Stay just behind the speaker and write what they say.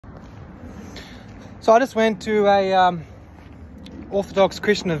So I just went to a Orthodox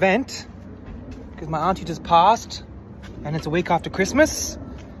Christian event because my auntie just passed and it's a week after Christmas.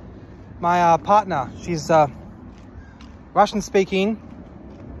 My partner, she's Russian speaking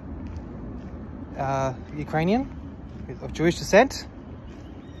Ukrainian of Jewish descent.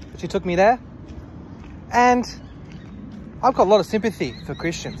 She took me there, and I've got a lot of sympathy for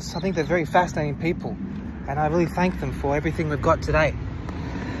Christians. I think they're very fascinating people, and I really thank them for everything we've got today.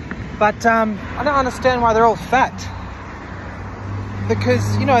 But I don't understand why they're all fat.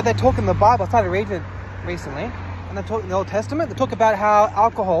 Because, you know, they talk in the Bible. I started reading it recently, and they talk in the Old Testament. They talk about how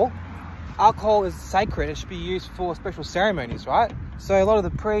alcohol is sacred. It should be used for special ceremonies, right? So a lot of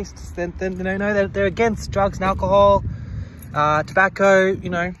the priests, they're against drugs and alcohol, tobacco, you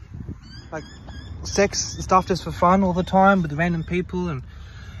know, like sex and stuff just for fun all the time with random people, and,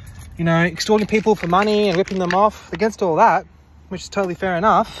 you know, extorting people for money and ripping them off. Against all that, which is totally fair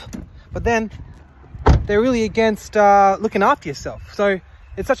enough. But then they're really against looking after yourself. So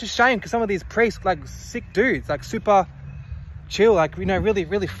it's such a shame, because some of these priests, like sick dudes, like super chill, like, you know, really,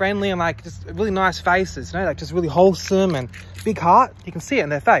 really friendly, and like just really nice faces, you know, like just really wholesome and big heart. You can see it in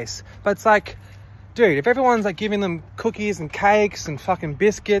their face. But it's like, dude, if everyone's like giving them cookies and cakes and fucking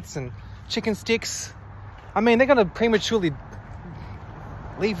biscuits and chicken sticks, I mean, they're gonna prematurely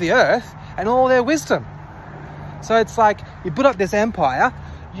leave the earth and all their wisdom. So it's like, you put up this empire,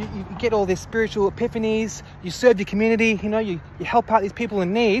 you get all these spiritual epiphanies, you serve your community, you know, you help out these people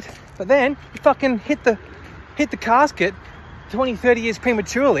in need, but then you fucking hit the casket 20, 30 years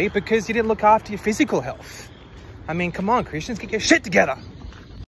prematurely because you didn't look after your physical health. I mean, come on, Christians, get your shit together.